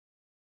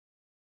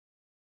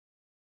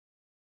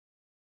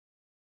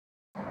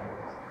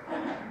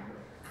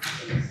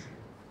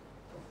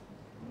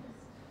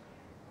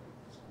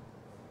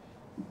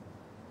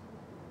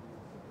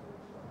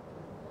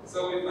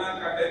So we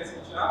thank our head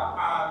teacher.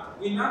 And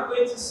we're now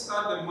going to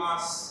start the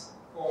Mass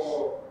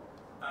for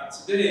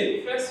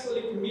today, First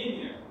Holy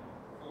Communion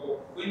for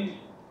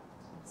Wendy.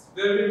 It's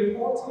very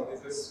important,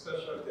 it's a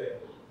special day.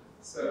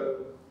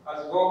 So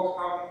as we all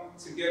come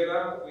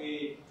together,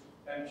 we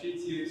entreat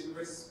you to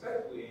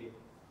respectfully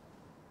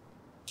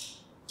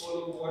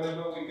follow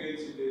whatever we're going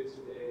to do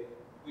today.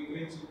 We're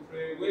going to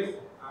pray with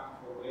and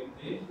for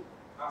Wendy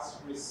as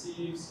she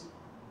receives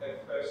her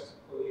First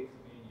Holy Communion.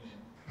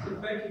 So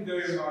thank you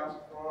very much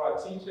for our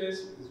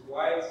teachers, Mrs.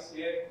 White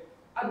here.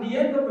 At the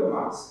end of the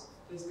Mass,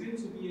 there's going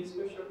to be a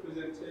special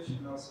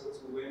presentation also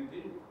to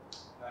Wendy.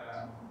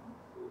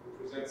 We'll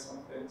present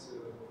something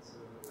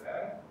to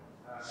her.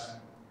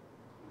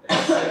 A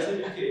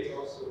certificate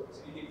also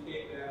to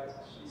indicate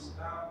that she's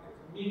now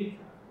a communicant.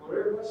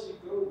 Wherever she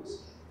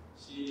goes,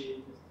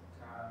 she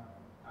can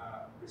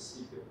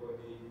receive the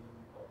body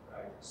of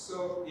Christ.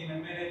 So in a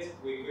minute,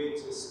 we're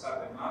going to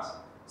start the Mass.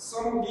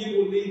 Some of you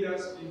will lead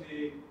us in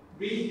the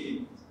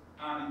reading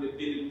and in the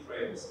billing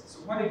prayers. So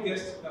when it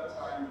gets to that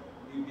time,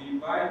 you'll be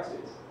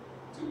invited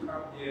to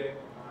come here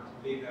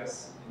and lead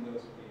us in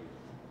those readings.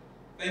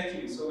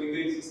 Thank you. So we're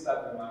going to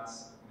start the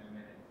Mass in a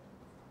minute.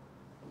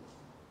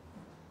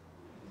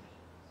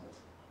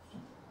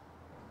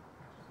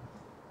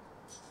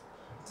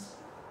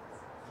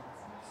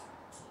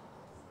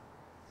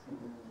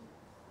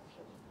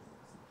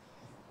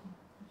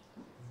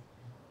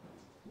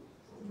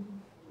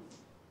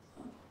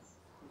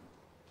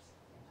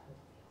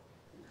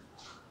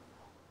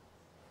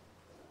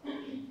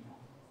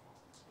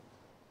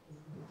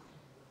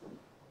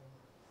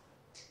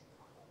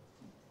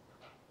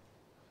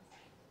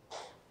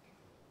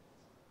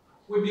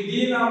 We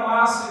begin our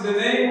Mass in the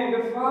name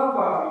of the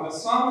Father, and of the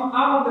Son,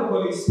 and of the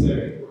Holy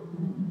Spirit.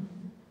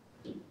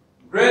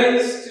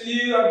 Grace to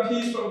you and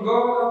peace from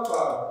God our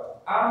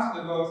Father,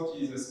 and the Lord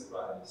Jesus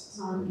Christ.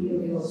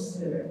 And your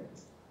spirit.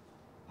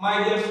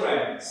 My dear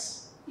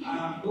friends,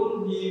 and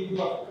all of you who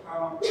have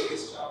come to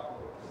this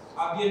chapel,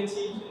 our dear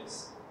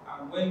teachers,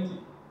 and Wendy,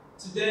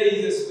 today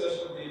is a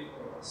special day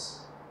for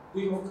us.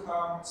 We have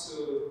come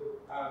to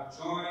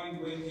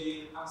join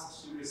Wendy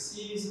as she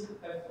receives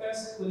her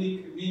First Holy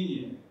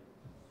Communion.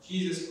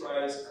 Jesus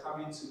Christ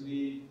coming to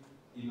live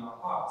in our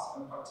hearts,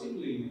 and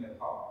particularly in her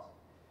heart.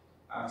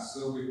 And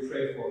so we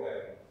pray for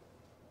her.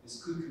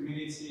 This good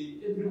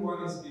community,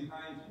 everyone is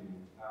behind you,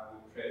 and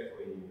we pray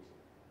for you.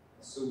 And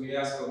so we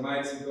ask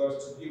Almighty God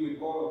to be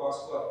with all of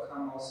us who have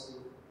come also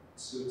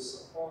to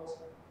support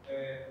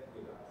her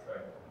with our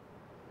prayer.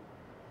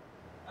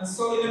 And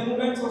so in a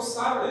moment of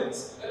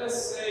silence, let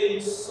us say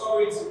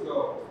sorry to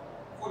God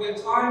for the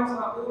times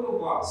that all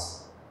of us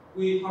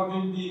we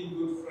haven't been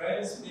good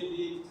friends,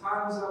 maybe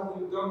times that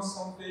we've done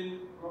something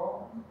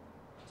wrong,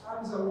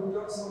 times that we've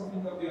done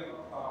something that we are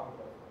not proud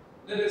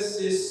of. Let us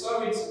say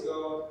sorry to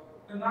God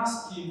and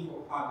ask Him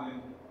for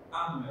pardon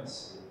and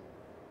mercy.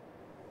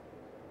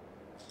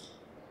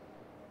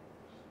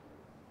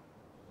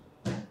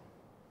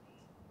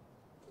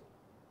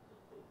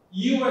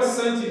 You were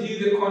sent to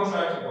hear the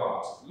contract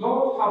about.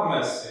 Lord, have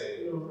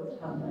mercy. Lord,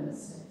 have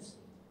mercy.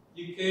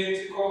 You came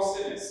to call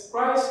sinners.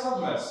 Christ, have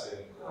mercy.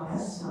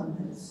 Christ, have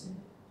mercy.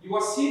 You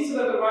are seated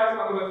at the right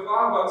hand of the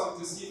Father to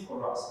intercede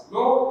for us.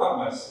 Lord, have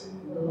mercy.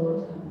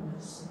 Lord, have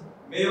mercy.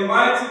 May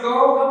Almighty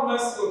God have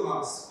mercy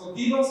on us,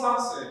 forgive us our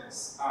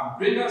sins, and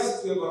bring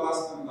us to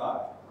everlasting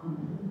life.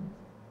 Amen.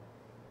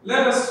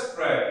 Let us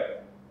pray.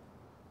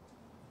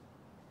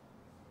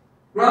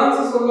 Grant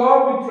us, O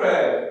Lord, we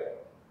pray,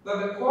 that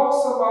the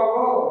course of our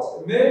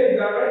world may be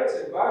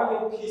directed by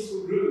your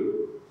peaceful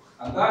rule,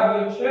 and that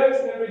your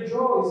church may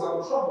rejoice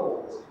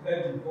untroubled in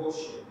her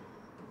devotion.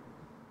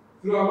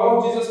 Through our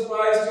Lord Jesus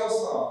Christ, your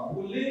Son,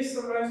 who lives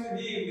and reigns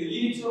with you in the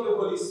unity of the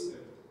Holy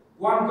Spirit,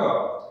 one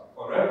God,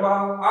 forever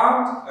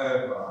and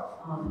ever.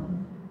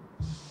 Amen.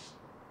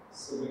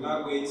 So we're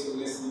now going to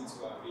listen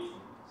to our readings.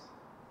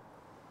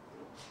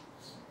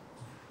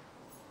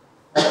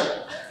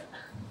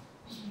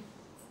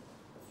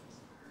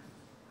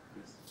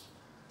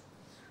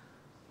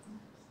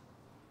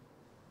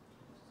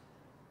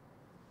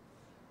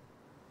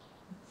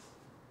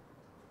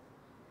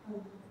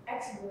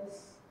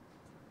 Exodus.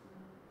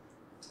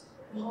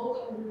 The whole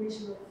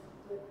congregation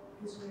of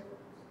Israel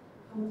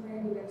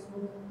complained against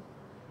Moses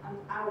and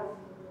Aaron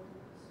in the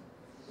wilderness.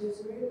 The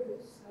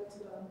Israelites said to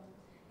them,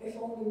 "If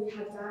only we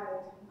had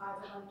died by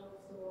the hand of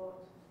the Lord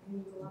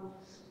in the land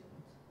of Egypt,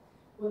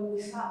 when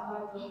we sat by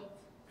the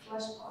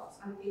flesh pots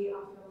and ate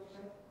our fill of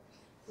bread.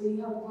 For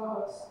you have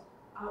brought us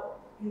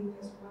out in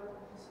this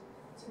wilderness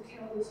to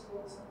kill this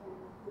whole assembly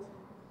with him."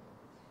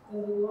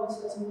 Then the Lord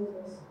said to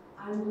Moses,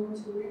 "I am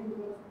going to rain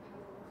blood from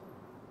heaven over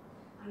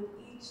you, and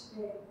each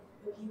day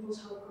the people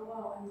shall go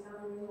out and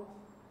gather enough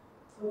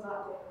for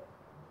that day.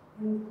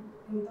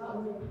 In that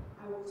way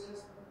I will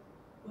test them,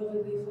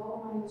 whether they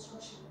follow my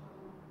instruction or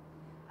not.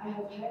 I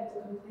have heard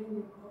the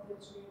complaining of the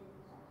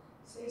Israelites.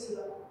 Say to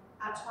them,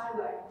 at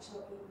twilight you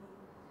shall eat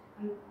meat,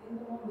 and in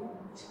the morning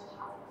you shall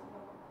have your fill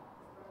of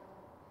bread.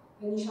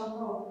 Then you shall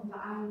know that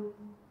I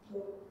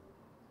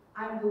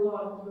am the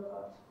Lord your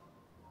God."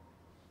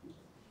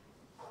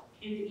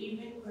 In the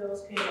evening,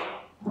 quails came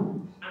up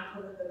and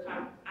covered the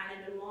camp, and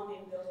in the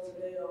morning there was a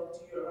layer of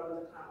dew around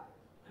the camp,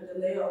 and the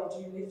layer of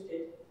dew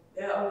lifted.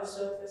 There on the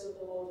surface of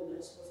the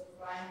wilderness was a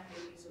fine,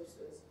 flaky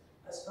substance,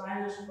 as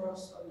fine as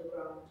frost on the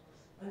ground.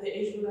 When the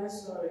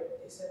Israelites saw it,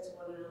 they said to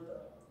one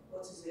another,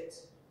 "What is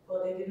it?"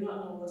 For they did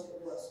not know what it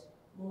was.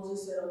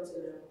 Moses said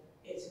unto them,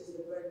 "It is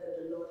the bread that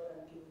the Lord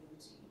has given you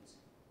to eat."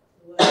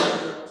 The word of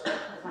the Lord.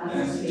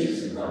 Thanks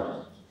be to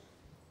God.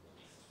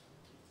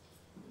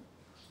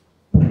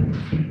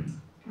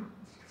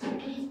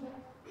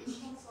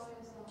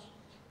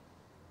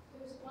 The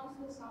response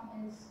to the psalm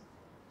is,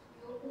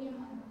 "You open your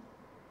mouth,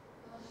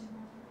 Lord, and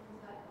grant your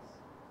desires."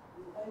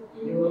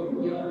 You open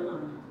your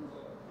hand,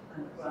 Lord,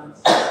 and grant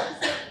us.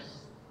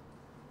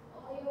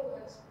 All your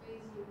works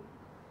praise you,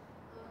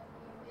 Lord, for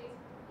your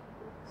faithful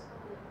people is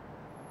holy.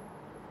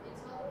 They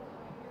tell the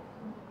glory of your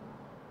kingdom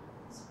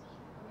and speak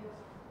of your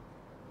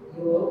power.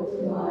 You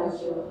open wide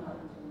your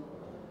hand,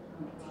 Lord,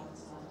 and grant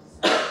us.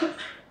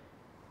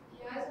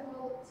 The eyes of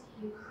all look to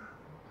you,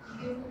 and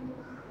give them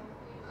their food at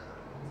the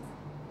right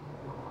time.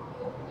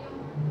 You open your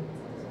hand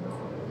and tell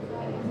all the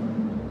desires of your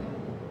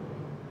heart.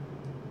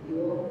 You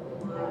open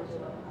wide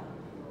your hand,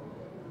 Lord,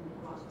 and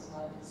grant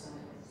our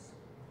desires.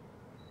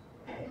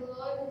 The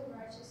Lord is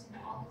righteous in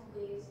all his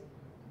ways,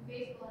 and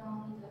faithful in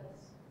all he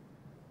does.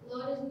 The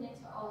Lord is near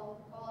to all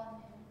who call on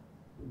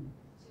him,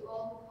 to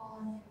all who call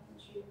on him in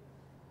truth.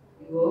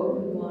 You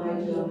open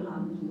wide your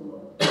hand,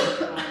 Lord, and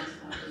grant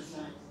our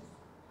desires.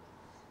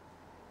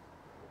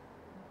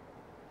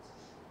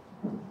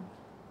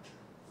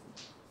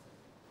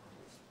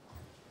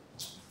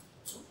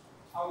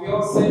 And we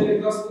all say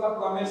the gospel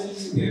acclamation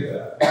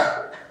together.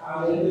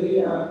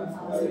 Hallelujah,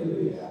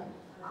 hallelujah.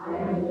 I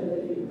am the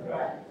living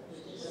bread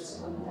which has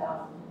come down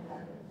from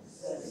heaven,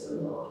 says the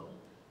Lord.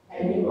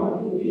 Anyone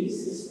who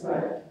eats this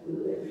bread will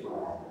live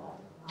forever.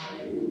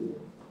 Hallelujah.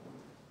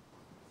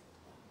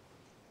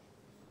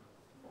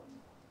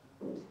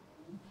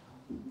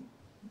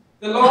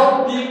 The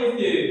Lord be with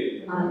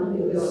you. And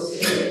with your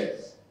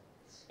spirit.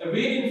 A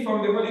reading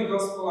from the Holy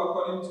Gospel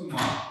according to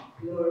Mark.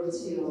 Glory to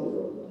you,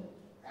 Lord.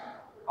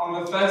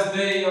 On the first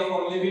day of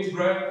unleavened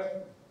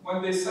bread,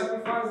 when they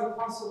sacrificed the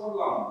Passover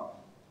lamb,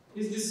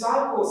 his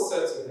disciples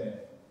said to him,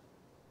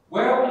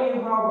 "Where will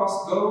you have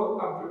us go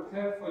and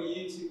prepare for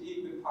you to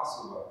eat the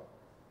Passover?"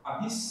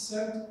 And he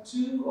sent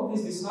two of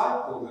his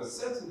disciples and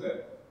said to them,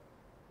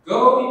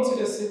 "Go into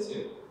the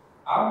city,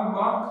 and a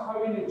man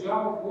carrying a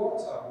jar of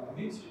water will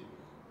meet you.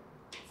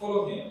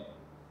 Follow him.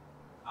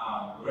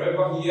 And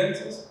wherever he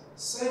enters,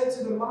 say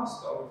to the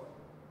master of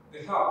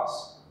the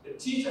house, 'The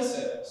teacher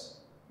says,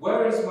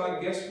 where is my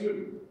guest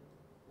room,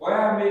 where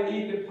I may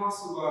eat the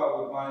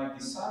Passover with my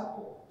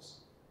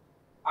disciples?'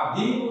 And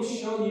he will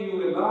show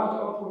you a large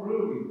upper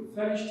room,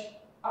 furnished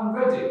and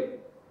ready.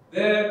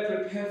 There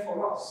prepare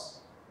for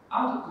us."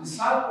 And the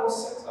disciples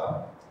set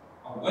up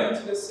and went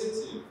to the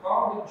city and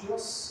found it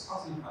just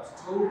as he had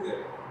told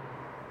them.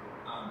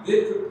 And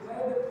they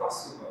prepared the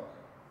Passover.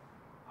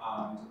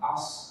 And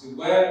as they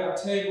were at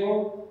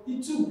table,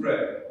 he took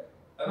bread,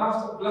 and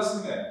after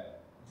blessing them,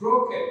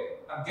 broke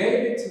it and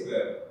gave it to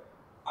them,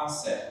 and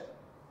said,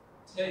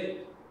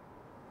 "Take,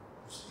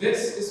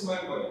 this is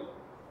my body."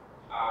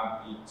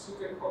 And he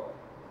took a cup,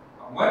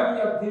 and when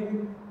he had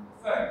given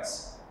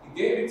thanks, he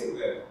gave it to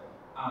them,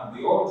 and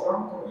they all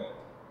drank of it.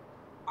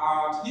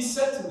 And he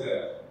said to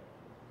them,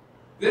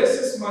 "This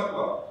is my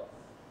blood,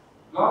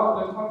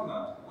 blood of the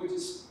covenant, which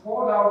is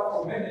poured out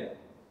for many.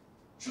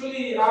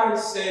 Truly I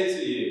say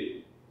to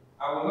you,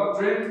 I will not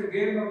drink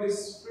again of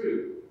this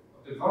fruit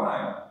of the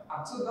vine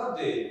until that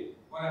day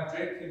when I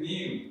drink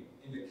anew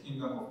in the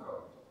kingdom of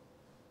God."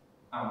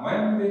 And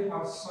when they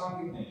had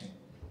sung a hymn,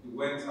 we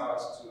went out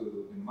to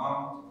the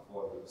Mount of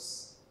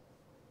Olives.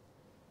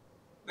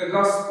 The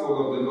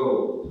Gospel of the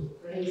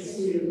Lord. Praise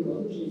to you,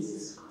 Lord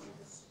Jesus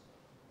Christ.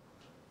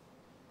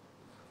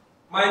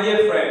 My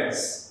dear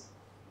friends,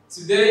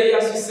 today,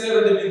 as we said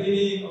at the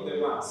beginning of the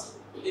Mass,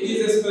 it is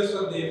a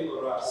special day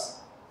for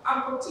us,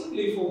 and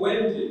particularly for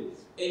Wendy.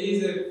 It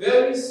is a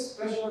very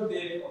special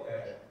day for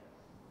her.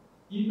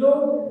 You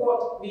know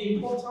what the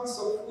importance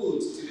of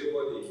food to the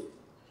body.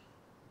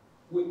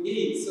 We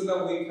eat so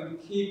that we can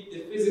keep the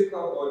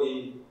physical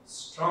body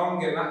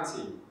strong and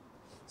active,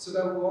 so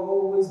that we'll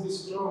always be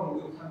strong,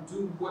 we can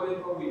do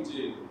whatever we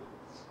do.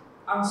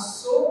 And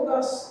so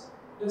does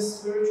the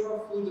spiritual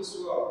food as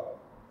well.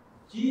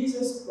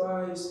 Jesus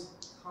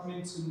Christ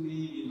coming to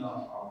live in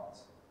our heart.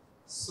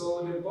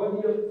 So the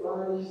body of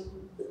Christ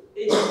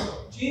is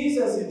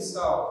Jesus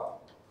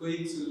himself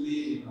going to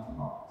live in our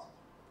heart.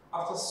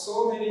 After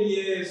so many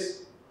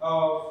years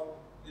of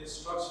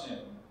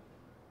instruction,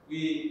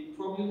 we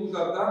probably would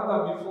have done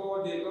that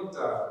before the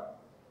lockdown,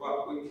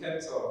 but we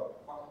kept on.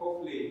 But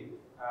hopefully,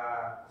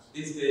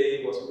 this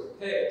day was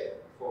prepared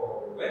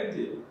for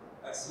Wendy.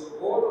 And so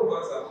all of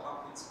us are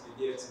happy to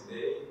be here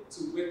today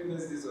to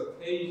witness this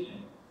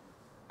occasion.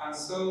 And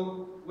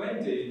so,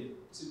 Wendy,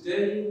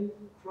 today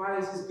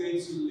Christ is going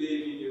to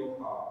live in your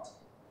heart,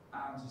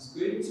 and he's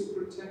going to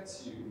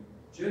protect you,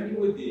 journey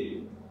with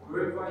you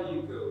wherever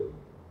you go,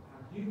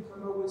 and you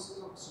can always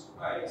talk to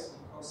Christ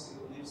because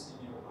He lives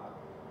in your heart.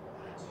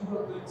 And you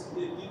are going to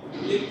be a new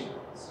creation,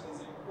 so it's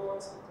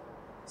important.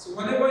 So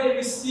whenever you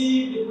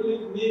receive the Holy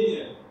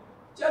Communion,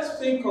 just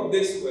think of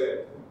this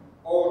word,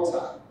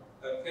 altar.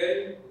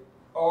 Okay?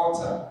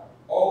 Altar.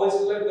 Always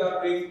let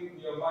that ring in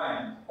your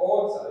mind.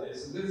 Altar.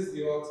 Yes, this is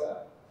the altar.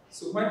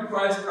 So when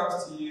Christ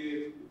comes to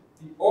you,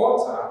 the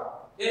altar,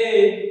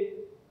 A,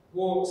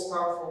 will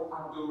stand for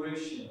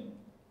adoration.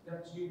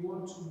 That you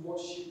want to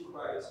worship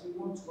Christ. You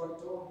want to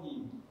adore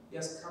Him. He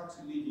has come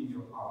to live in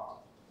your heart.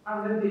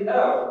 And then the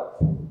L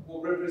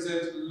will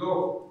represent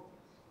love.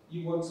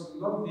 You want to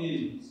love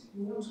Him.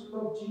 You want to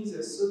love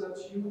Jesus so that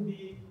you will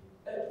be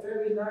a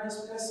very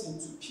nice person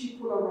to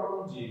people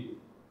around you.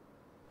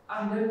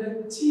 And then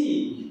the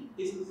T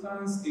is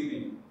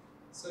thanksgiving.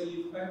 So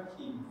you thank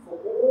Him for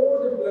all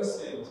the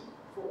blessings,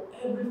 for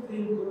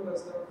everything God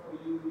has done for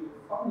you,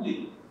 your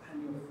family,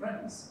 and your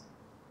friends.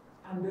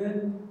 And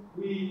then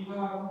we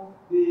have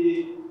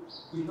the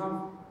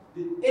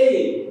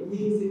A,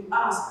 means the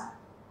ask.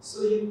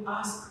 So you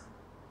ask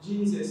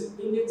Jesus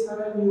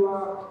anytime you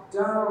are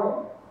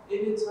down,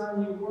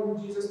 anytime you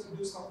want Jesus to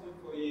do something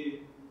for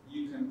you,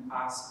 you can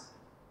ask.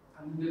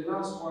 And the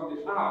last one,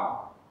 the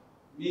R,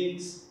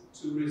 means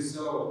to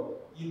resolve.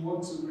 You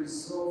want to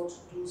resolve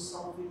to do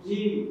something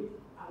new.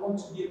 I want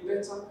to be a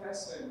better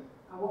person.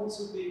 I want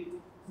to be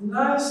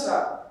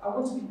nicer. I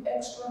want to be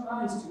extra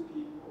nice to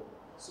people.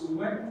 So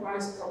when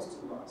Christ comes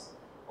to us,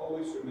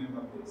 always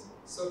remember this.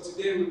 So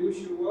today we wish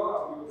you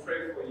well and we will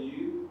pray for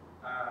you.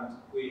 And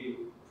we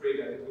pray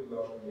that the good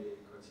Lord may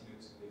continue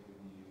to live with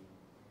you.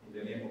 In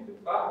the name of the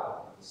Father,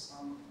 and the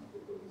Son, and the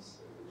Holy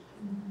Spirit.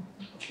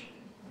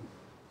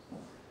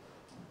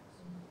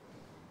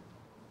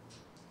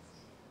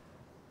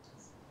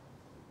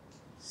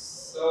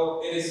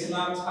 So it is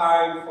now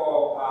time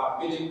for our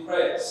meeting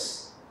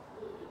prayers.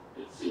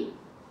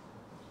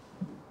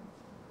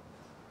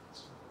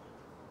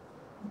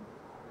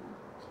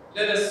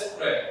 Let us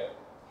pray.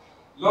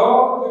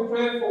 Lord, we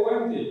pray for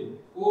Wendy,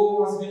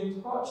 who has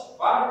been touched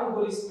by the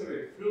Holy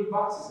Spirit through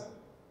baptism,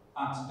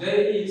 and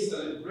today is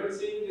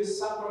celebrating the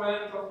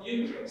sacrament of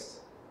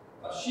Eucharist,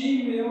 that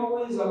she may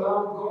always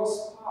allow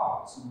God's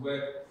power to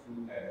work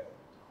through her.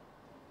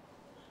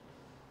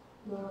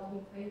 Lord, we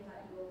pray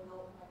that you will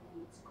help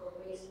Wendy to go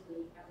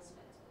gracefully and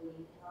respectfully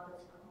in order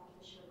to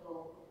accomplish your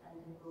goal of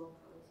ending world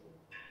poverty.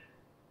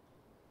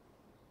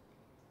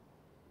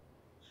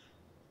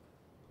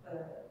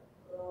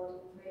 Lord,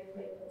 we pray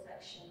for your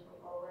protection of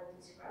all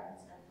Wendy's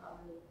friends and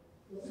family.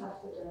 Look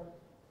after them,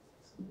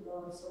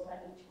 Lord, so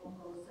that each one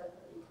goes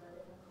separately to a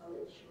different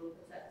college. You will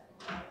protect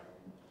them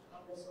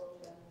on this whole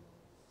journey.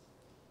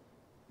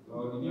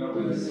 Lord, in your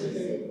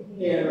mercy,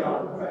 hear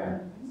our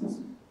prayer.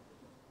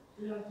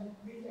 Lord, we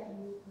pray that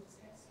you will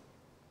protect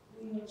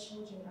your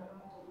children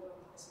around the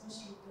world,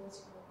 especially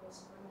those who are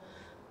most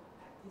vulnerable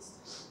at this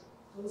time,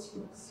 those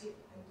who are sick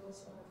and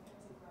those who are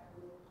affected by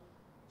war.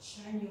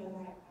 Shine your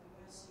light and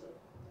mercy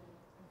upon them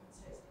and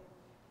protect them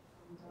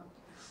from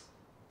darkness.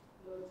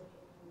 Lord, in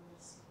your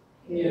mercy,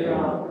 Hear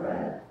our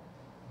prayer.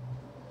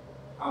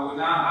 I will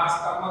now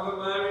ask our Mother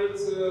Mary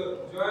to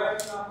join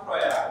in our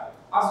prayer.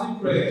 As we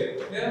pray,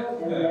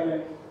 hail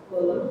Mary,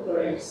 full of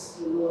grace,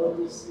 the Lord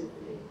is with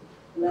thee.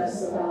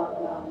 Blessed art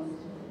thou among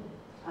women,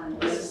 and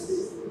blessed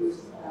is the fruit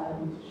of thy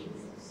womb,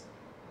 Jesus.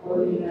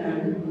 Holy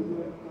Mary,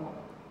 Mother of God,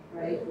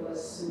 pray for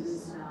us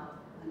sinners now,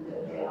 and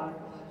at the hour of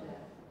our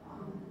death.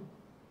 Amen.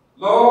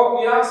 Lord,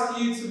 we ask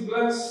you to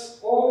bless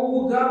all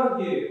who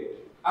gather here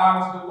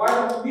and the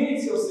wider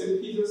community of St.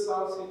 Peter's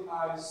House in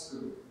High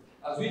School.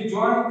 As we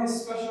join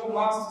this special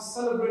Mass to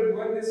celebrate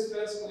Wendy's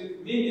first Holy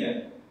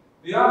Communion,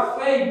 may our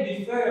faith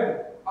be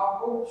firm, our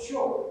hope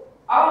sure,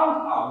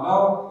 and our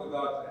love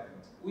without end.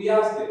 We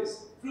ask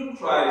this through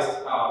Christ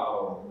our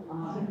Lord.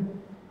 Amen.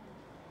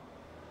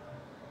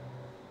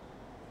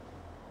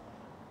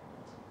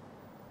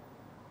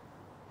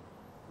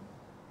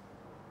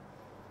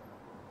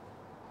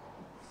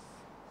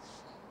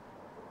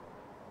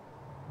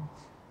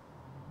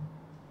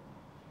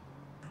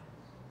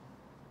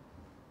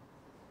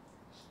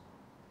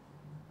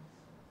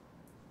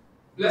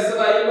 Blessed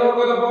are you, Lord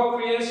God of all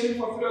creation,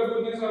 for through your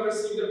goodness we have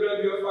received the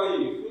bread we offer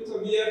you, fruit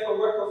of the earth, the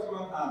work of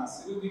human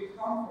hands. It will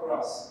become for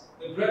us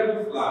the bread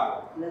of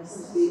life.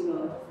 Blessed be God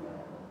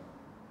forever.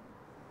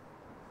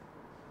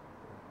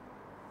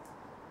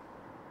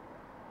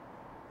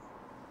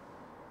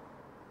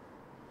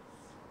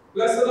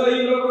 Blessed are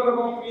you, Lord God of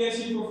all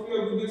creation, for through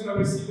your goodness we have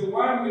received the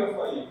wine we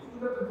offer you,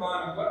 fruit of the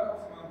vine, the work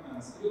of human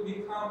hands. It will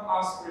become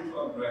our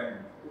spiritual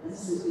bread.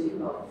 Blessed be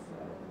God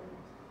forever.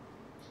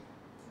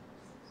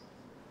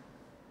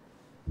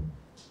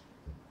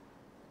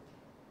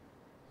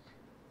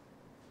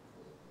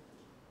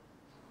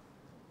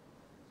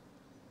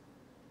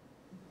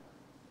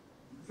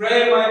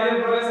 Pray, my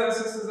dear brothers and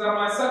sisters, that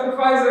my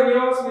sacrifice and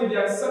yours may be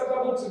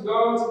acceptable to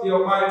God, the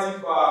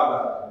Almighty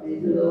Father. May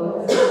the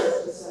Lord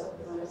accept the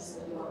sacrifice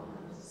of your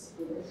hands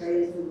for the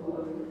praise and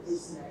glory of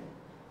his name,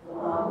 for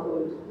our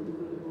good and the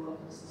good of all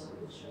his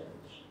holy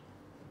church.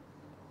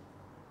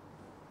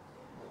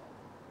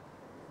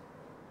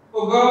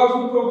 O God,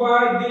 who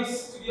provide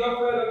gifts to be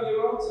offered on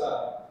your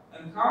altar,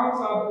 and count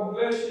our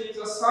oblations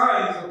as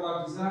signs of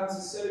our desire to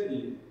serve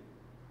you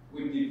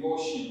with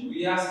devotion,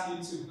 we ask you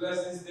to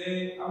bless this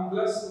day and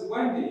bless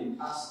Wendy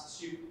as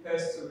she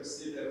prepares to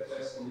receive her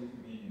first Holy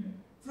Communion.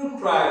 Through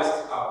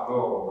Christ our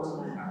Lord.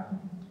 Amen.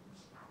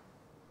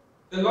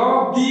 The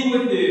Lord be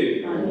with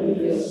you. And with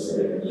your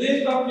spirit.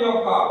 Lift up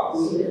your hearts.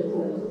 We lift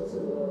them up to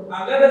the Lord.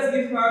 And let us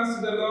give thanks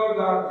to the Lord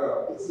our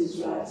God. It is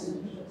right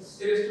and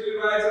just. It is truly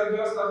right and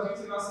just that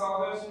due to our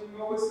salvation, we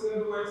always in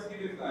the way to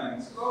give you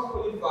thanks. Lord,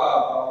 Holy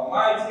Father,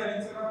 Almighty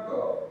and eternal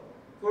God,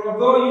 for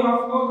although you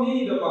have no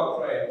need of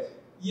our praise,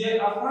 yet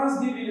our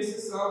thanksgiving is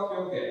itself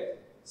your gift,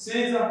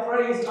 since our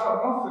praise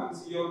are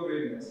often to your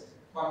greatness,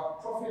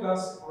 but profit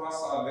us for our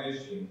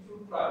salvation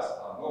through Christ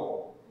our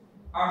Lord.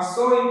 And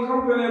so, in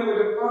company with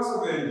the class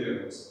of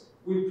angels,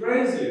 we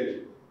praise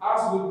you,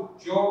 as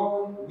with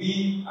joy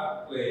we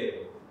acclaim.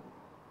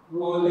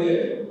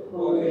 Holy,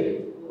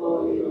 holy,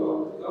 holy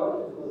Lord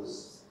God of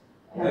hosts,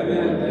 heaven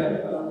and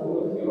earth are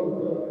full of your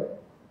glory.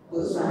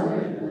 Hosanna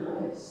in the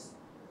highest.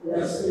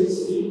 Blessed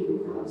is he who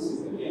comes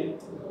in the name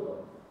of the Lord.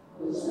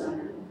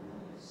 Hosanna in the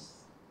highest.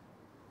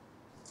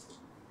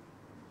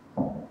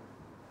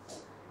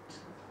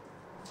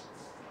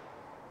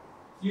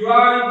 You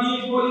are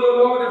indeed holy,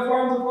 O Lord, the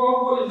fount of all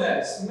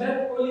holiness.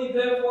 Make holy,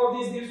 therefore,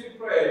 these gifts, we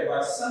pray,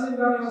 by sending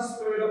down your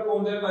Spirit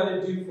upon them by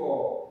the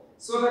dewfall,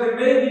 so that they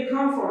may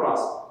become for us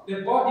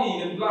the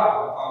body and blood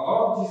of our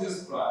Lord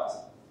Jesus Christ.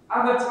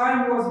 At the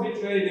time he was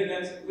betrayed and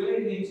entered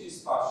willingly into his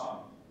passion,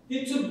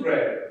 he took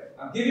bread,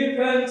 and giving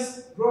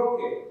thanks, broke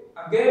it,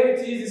 and gave it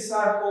to his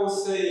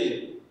disciples,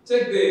 saying,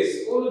 Take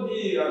this, all of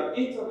you, and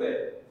eat of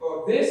it,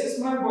 for this is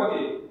my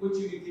body, which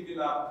will be given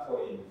up for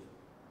you.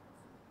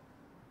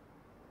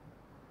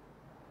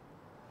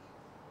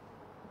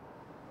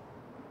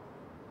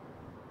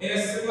 In a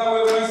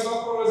similar way, when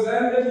supper was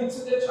ended, he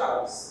took the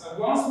chalice, and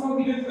once more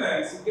giving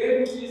thanks, he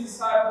gave it to his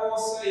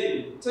disciples,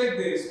 saying, Take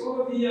this,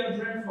 all of you,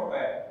 and drink from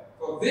it,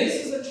 for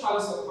this is the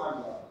chalice of my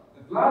blood,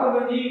 the blood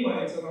of the new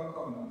and eternal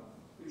covenant,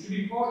 which will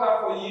be poured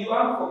out for you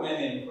and for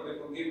many for the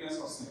forgiveness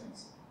of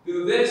sins.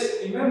 Do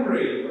this in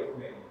memory of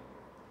me.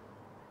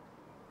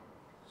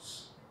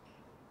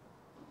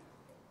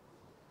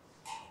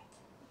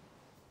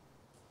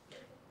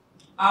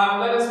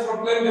 And let us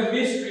proclaim the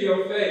mystery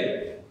of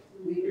faith.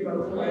 We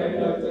proclaim the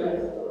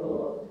death of the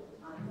Lord,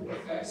 and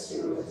confess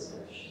your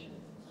resurrection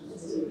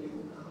until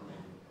you come.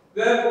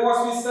 Therefore,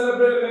 as we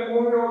celebrate the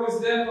memorial of his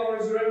death and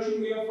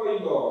resurrection, we offer you,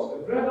 Lord,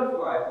 the bread of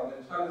life and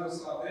the chalice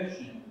of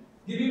salvation,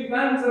 giving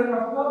thanks that you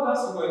have held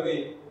us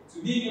worthy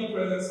to be in your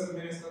presence and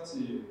minister to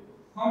you.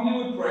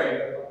 Humbly we pray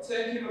that,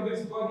 partaking of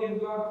his body and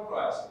blood of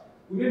Christ,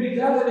 we may be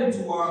gathered into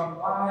one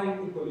by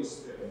the Holy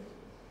Spirit.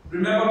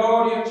 Remember,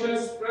 Lord, your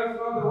church spread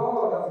throughout the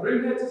world and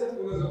bring her to the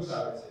fullness of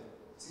charity.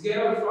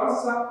 Together with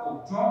Francis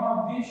Apple, John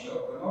our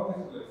Bishop, and all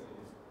his clergy.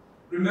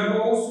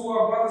 Remember also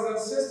our brothers and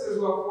sisters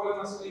who have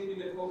fallen asleep in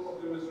the hope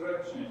of the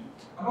resurrection,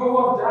 and all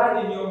who have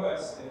died in your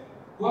mercy.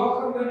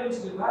 Welcome them into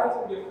the light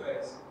of your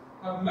face.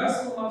 Have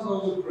mercy on us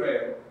all, we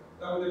pray,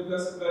 that with the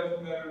Blessed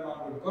Virgin Mary,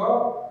 Mother of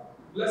God,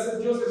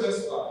 Blessed Joseph, her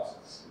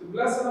spouse, the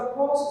blessed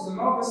apostles and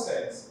all the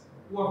saints,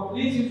 who have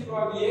pleased you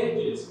throughout the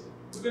ages,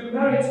 who have been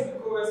married to the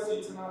co-heirs to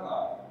eternal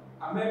life,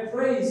 and may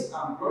praise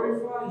and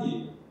glorify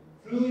you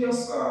through your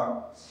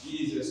Son,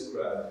 Jesus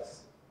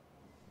Christ.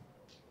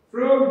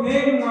 Through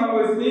him and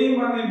with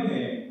him and in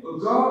him, O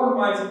God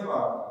Almighty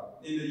Father,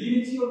 in the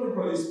unity of the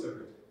Holy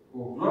Spirit,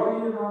 all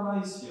glory and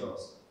honor is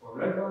yours,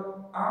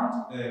 forever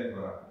and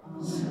ever.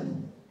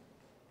 Amen.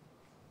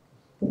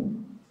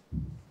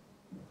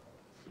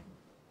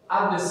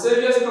 At the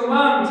Saviour's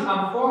command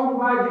and formed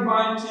by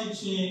divine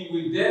teaching,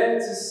 we dare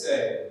to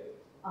say,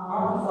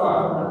 Our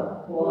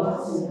Father, who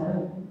art in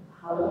heaven,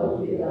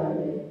 hallowed be thy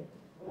name.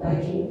 Thy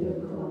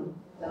kingdom come,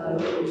 thy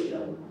will be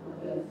done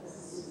on earth as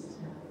it is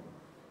in heaven.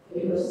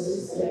 Give us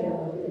this day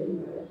our daily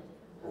bread,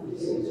 and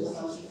forgive us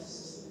our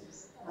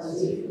trespasses,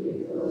 as we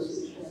forgive those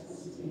who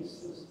trespass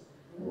against us.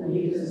 And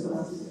lead us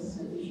not into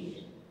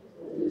temptation,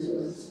 but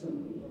deliver us from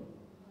evil.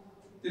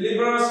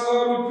 Deliver us,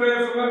 Lord, we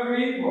pray, from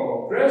every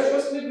evil.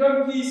 Graciously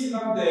grant peace in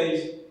our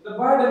days, that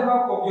by the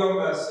help of your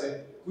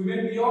mercy, we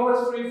may be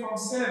always free from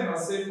sin and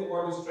safe from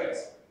all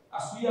distress,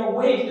 as we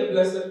await the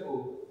blessed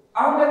hope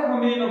and the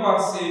coming of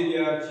our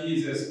Saviour,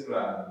 Jesus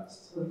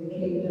Christ. For the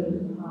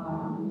kingdom,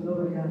 power, and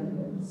glory, and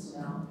goodness,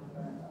 now and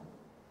forever.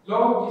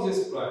 Lord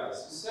Jesus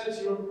Christ, you said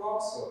to your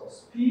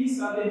apostles, Peace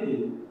I leave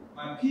you,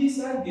 my peace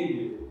I give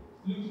you.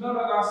 Look not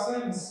at our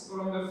sins,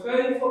 but on the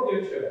faith of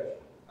your church,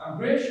 and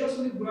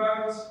graciously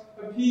grant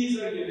a peace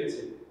and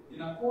unity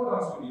in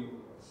accordance with your will,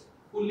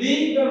 who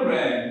live and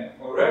reign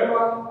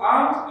forever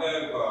and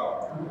ever.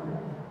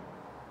 Amen.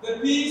 The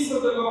peace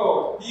of the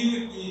Lord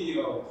be with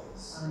you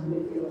always. And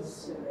with your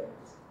spirit.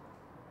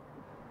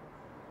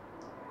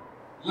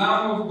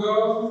 Lamb of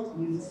God,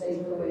 You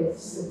take away the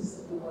sins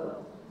of the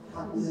world,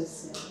 have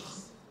mercy on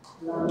us.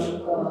 Lamb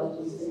of God,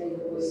 you take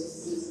away the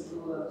sins of the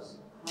world,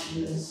 have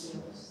mercy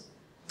on us.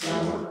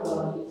 Lamb of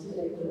God, you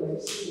take away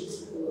the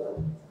sins of the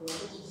world,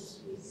 grant us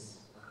peace.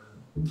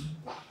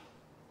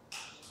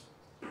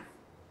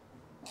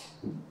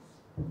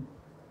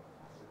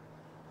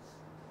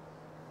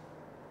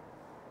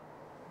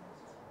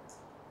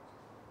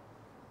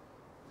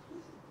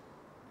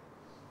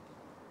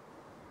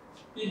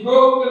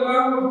 Behold the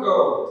Lamb of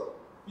God.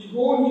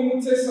 Behold him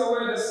who takes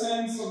away the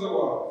sins of the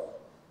world.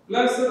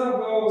 Blessed are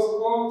those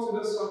called to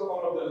the supper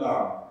of the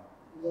Lamb.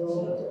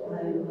 Lord, I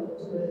am not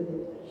worthy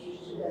that you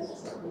should enter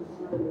into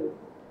my room.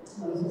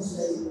 Only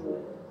say the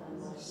word, and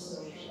my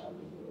soul shall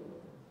be healed.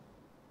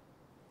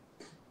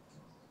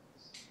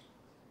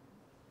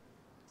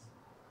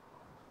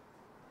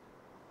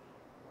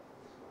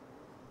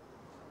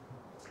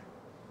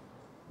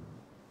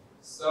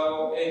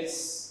 So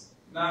it's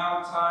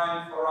now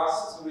time for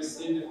us to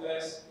receive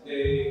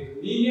the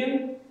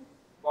communion.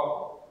 But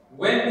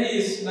Wendy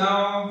is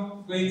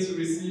now going to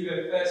receive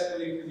the first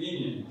Holy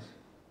Communion.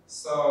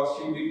 So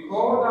she'll be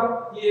called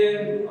up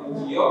here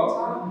on the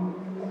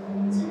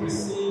altar to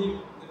receive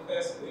the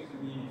first Holy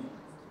Communion.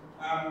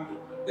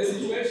 The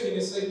situation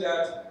is such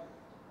that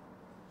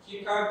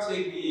she can't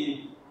take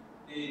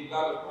the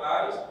blood of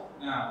Christ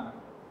now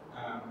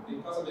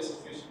because of the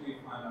situation we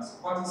find us.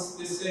 But it's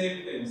the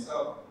same thing.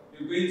 So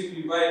you're going to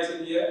be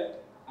invited here,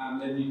 and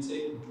then you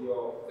take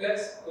your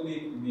first Holy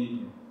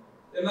Communion.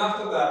 Then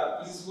after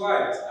that, Mrs.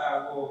 White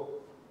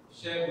will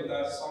share with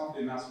us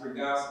something as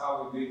regards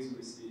how we're going to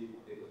receive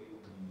the Holy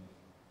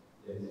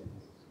Communion.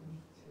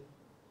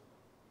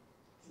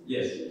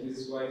 Yes,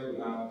 Mrs. White will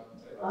now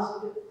tell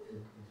us.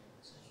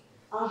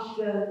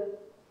 After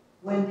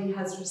Wendy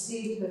has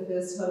received her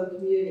first Holy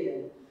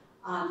Communion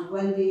and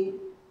Wendy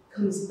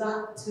comes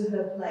back to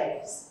her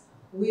place,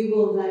 we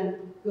will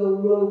then go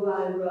row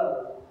by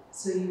row.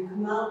 So you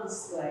come out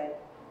this way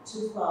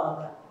to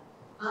Father,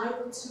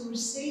 either to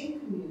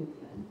receive communion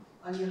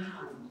on your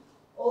hand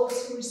or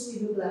to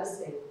receive a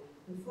blessing.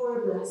 And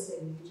for a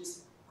blessing, you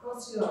just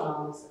cross your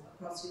arms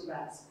across your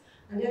breast,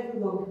 and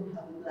everyone can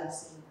have a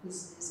blessing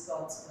because it is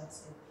God's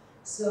blessing.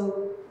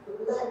 So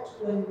let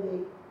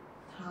Wendy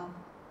have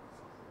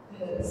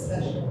her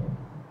special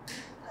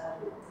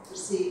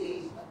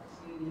receiving of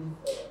communion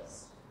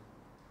first.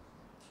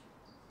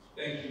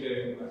 Thank you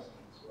very much,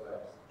 Mrs.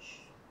 White.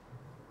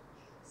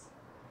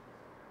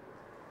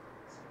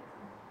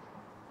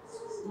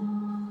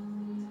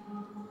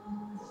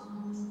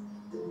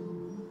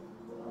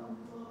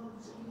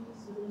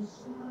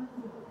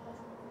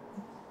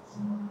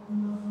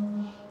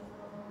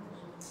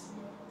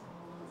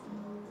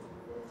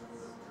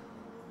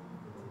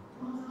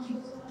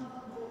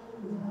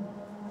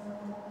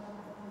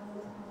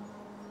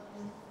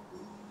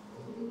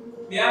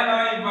 May I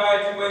now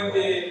invite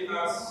Wendy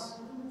as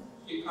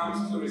she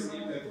comes to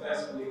receive the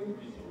first Holy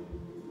Communion.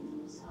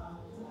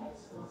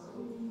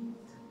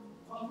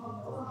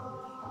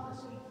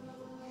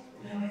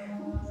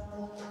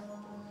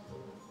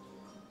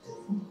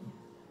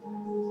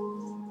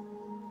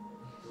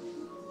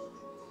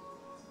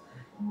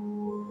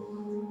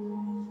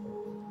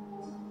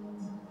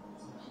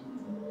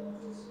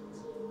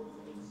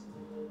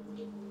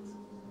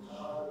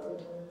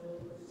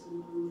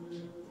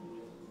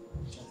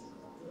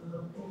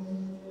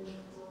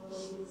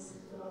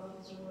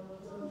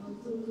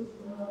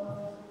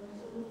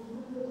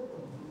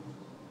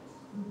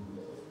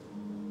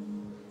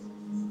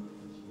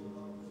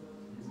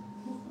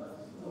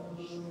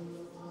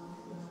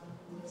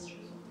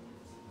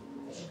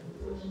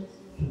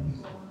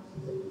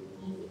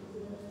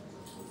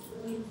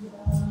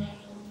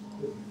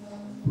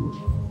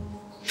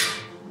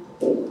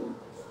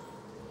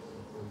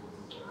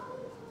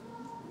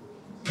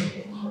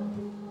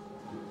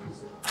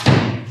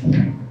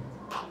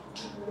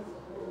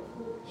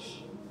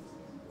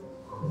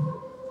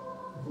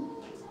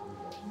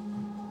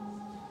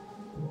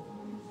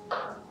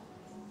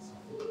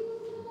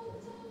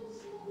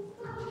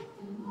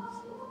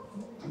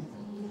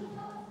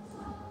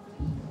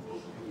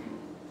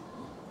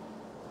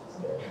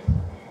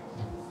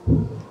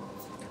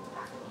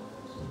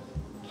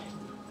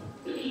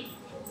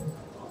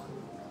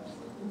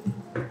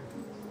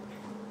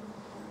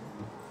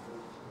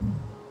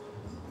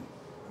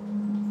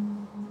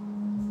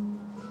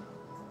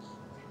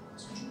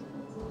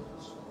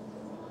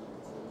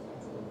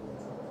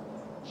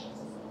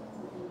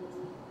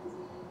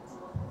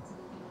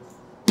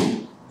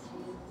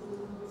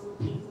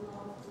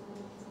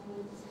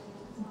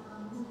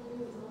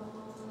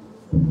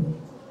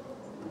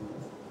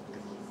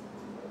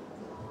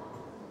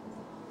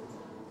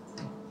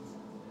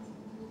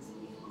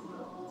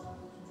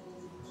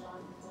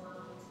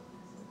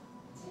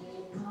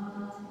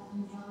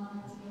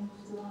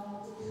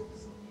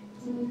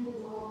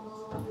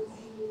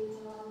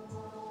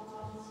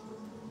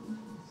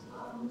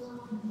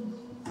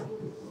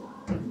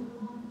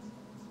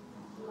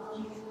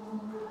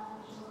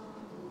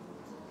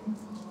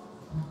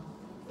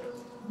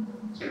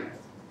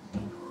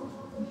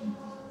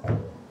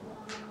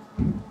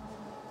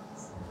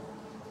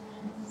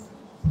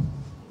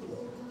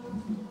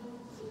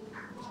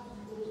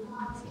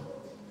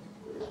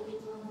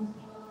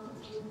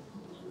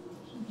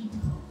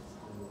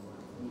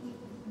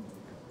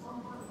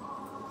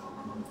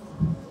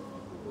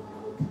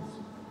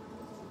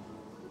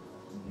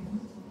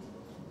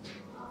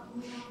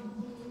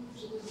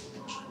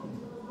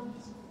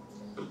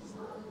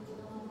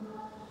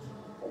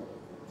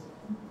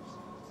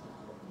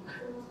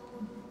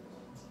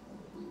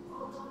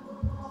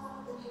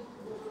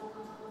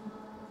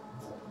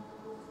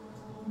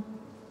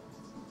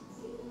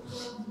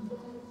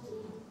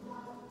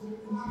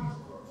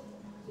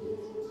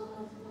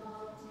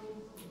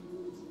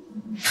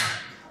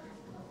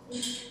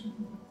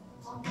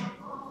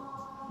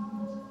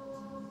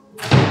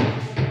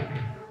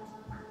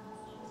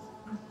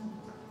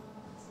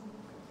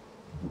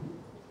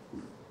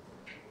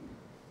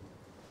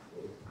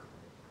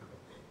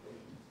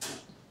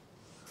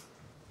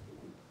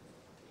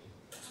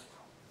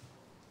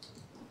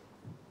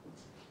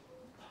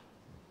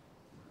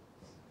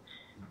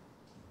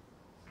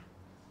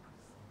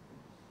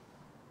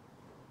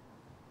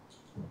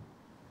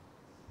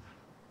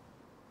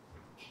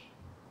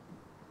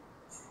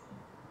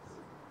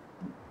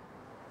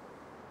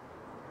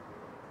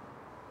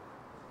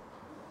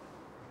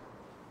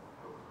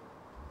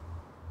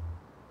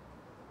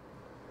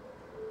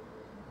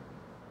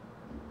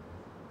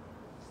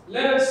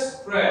 Let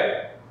us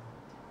pray.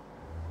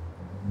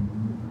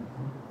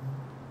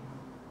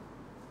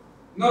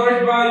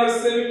 Nourished by your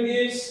saving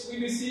gifts, we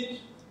beseech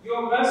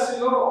your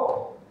mercy,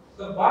 Lord,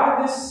 that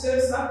by this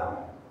same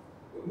sacrament,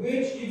 with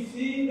which you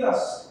feed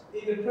us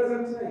in the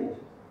present age,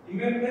 you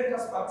may make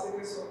us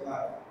partakers of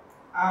life,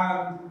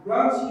 and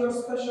grant your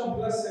special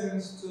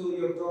blessings to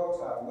your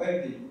daughter,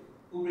 Wendy,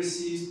 who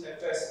receives a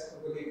first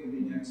Holy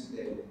Communion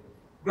today.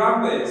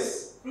 Grant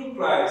this through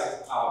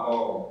Christ our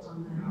Lord.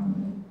 Amen.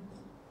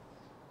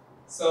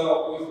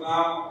 So we've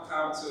now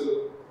come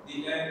to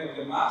the end of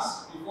the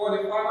Mass. Before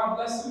the final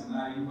blessing,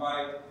 I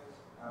invite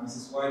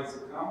Mrs. White to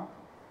come.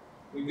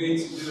 We're going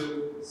to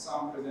do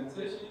some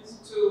presentations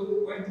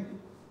to Wendy.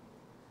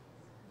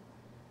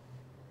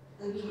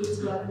 Thank you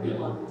to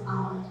everyone,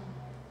 and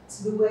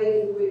to the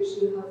way in which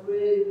you have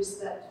really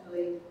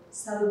respectfully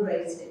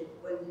celebrated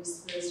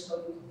Wendy's first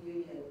Holy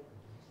Communion.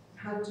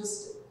 I have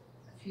just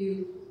a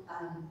few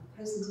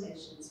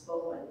presentations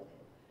for Wendy,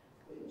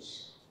 which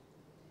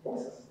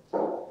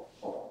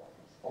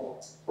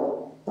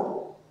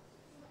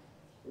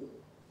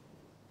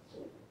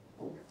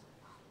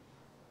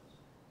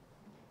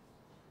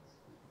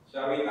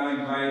shall we now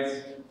invite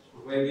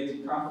Wendy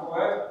to come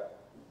forward?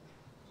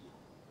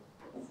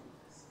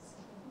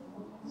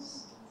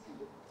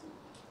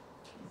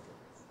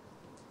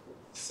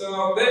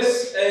 So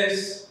this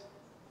is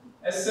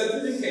a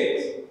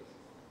certificate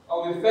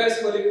of the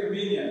first Holy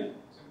Communion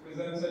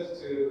presented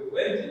to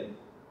Wendy.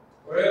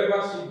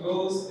 Wherever she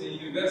goes, the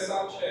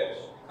Universal Church,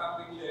 the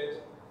Catholic Church,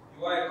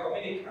 you are a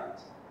communicant.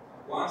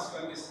 Once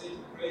you're in the state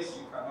of grace,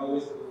 you can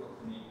always go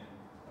for communion.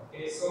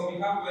 Okay, so on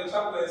behalf of the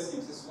chaplaincy,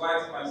 Mrs.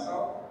 White and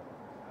myself,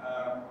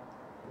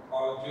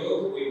 our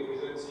Joe, we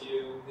present to you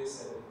this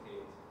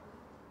certificate.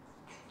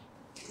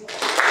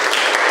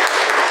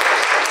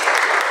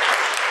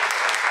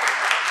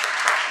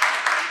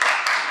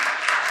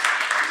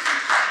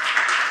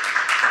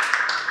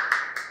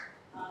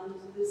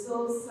 There's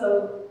also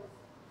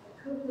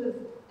a couple of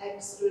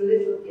extra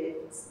little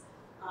gifts,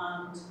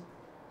 and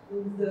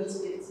one of those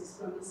gifts is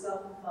from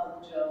myself and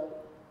Father Joe,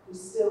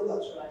 who's still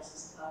got to write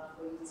his card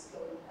for you to go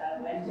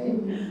and Wendy,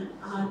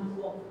 and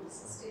one from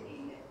Sister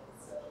Edith.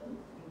 So,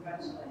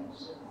 congratulations.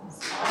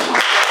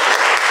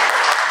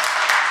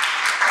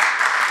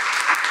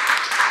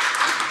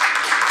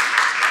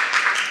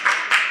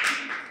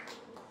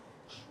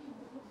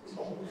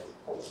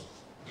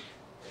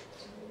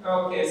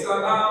 Okay, so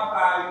now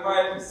I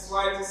invite Mrs.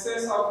 White to say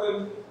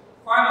something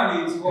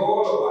finally to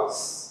all of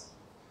us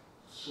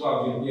who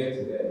have been here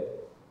today.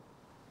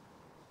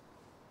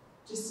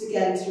 Just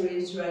again to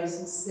reiterate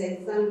and say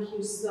thank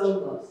you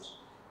so much.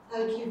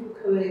 Thank you for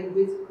coming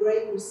with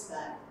great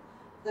respect.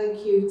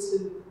 Thank you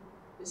to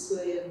Miss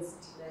Williams,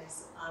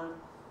 Denise,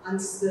 and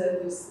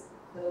Service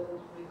who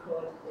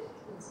recorded it,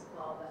 and to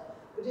Father,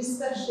 but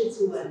especially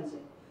to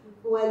Wendy.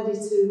 For Wendy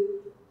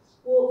to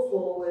walk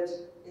forward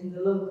in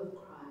the love of Christ.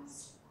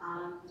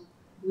 And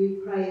we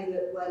pray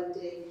that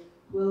Wendy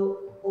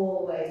will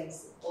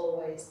always,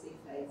 always be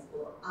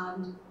faithful.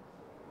 And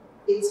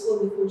it's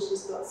wonderful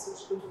she's got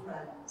such good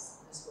friends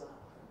as well.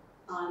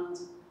 And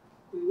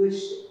we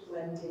wish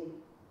Wendy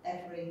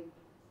every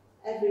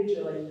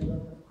joy in the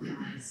love of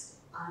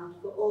Christ. And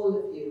for all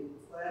of you,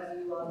 wherever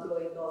you are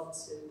going on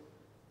to,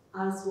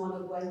 as one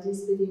of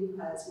Wendy's bidding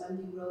prayers,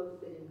 Wendy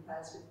wrote the bidding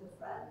prayers with her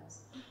friends,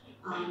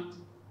 and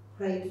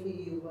pray for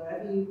you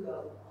wherever you go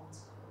on to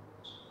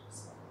college.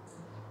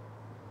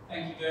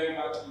 Thank you very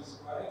much, Ms.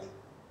 White.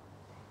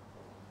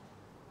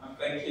 And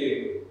thank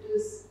you.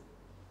 Does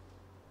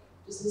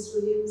Miss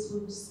Williams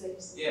want to say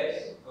something? Yes,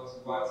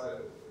 Dr. Barton.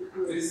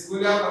 Ms.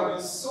 Williams has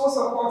been so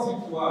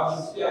supportive to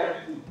us. She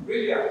has been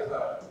brilliant.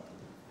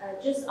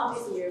 Just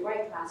obviously, you're a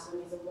great class, and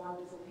these are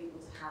wonderful people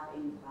to have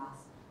in class.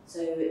 So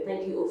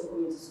thank you all for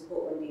coming to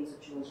support Wendy in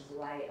such a wonderful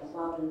way, and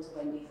well done to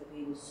Wendy for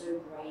being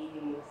so brave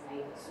in your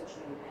faith at such a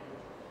young age.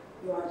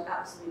 You are an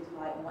absolute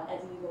delight, and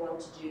whatever you go on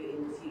to do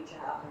in the future,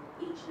 I hope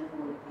each and every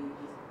one of you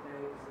is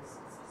very, very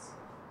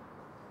successful.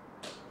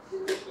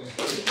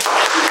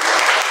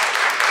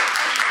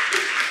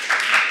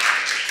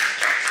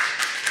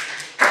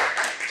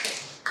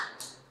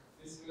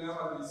 Ms. Williams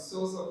has been so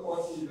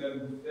supportive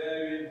and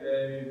very,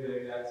 very,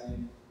 very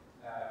active,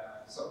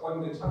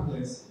 supporting the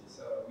chaplaincy.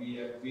 So we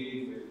are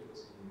really grateful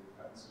to you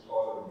and to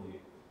all of you.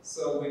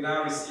 So we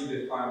now receive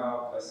the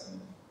final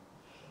blessing.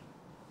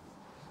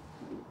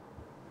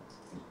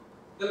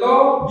 The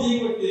Lord be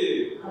with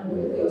you. And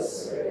with your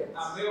spirit.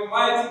 And may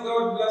Almighty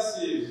God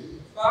bless you,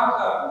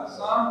 Father, the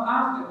Son,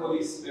 and the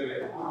Holy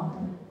Spirit.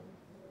 Amen.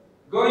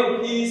 Go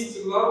in peace to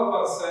love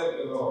and serve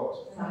the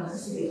Lord.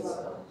 Thanks be to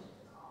God.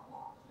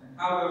 And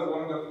have a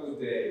wonderful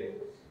day.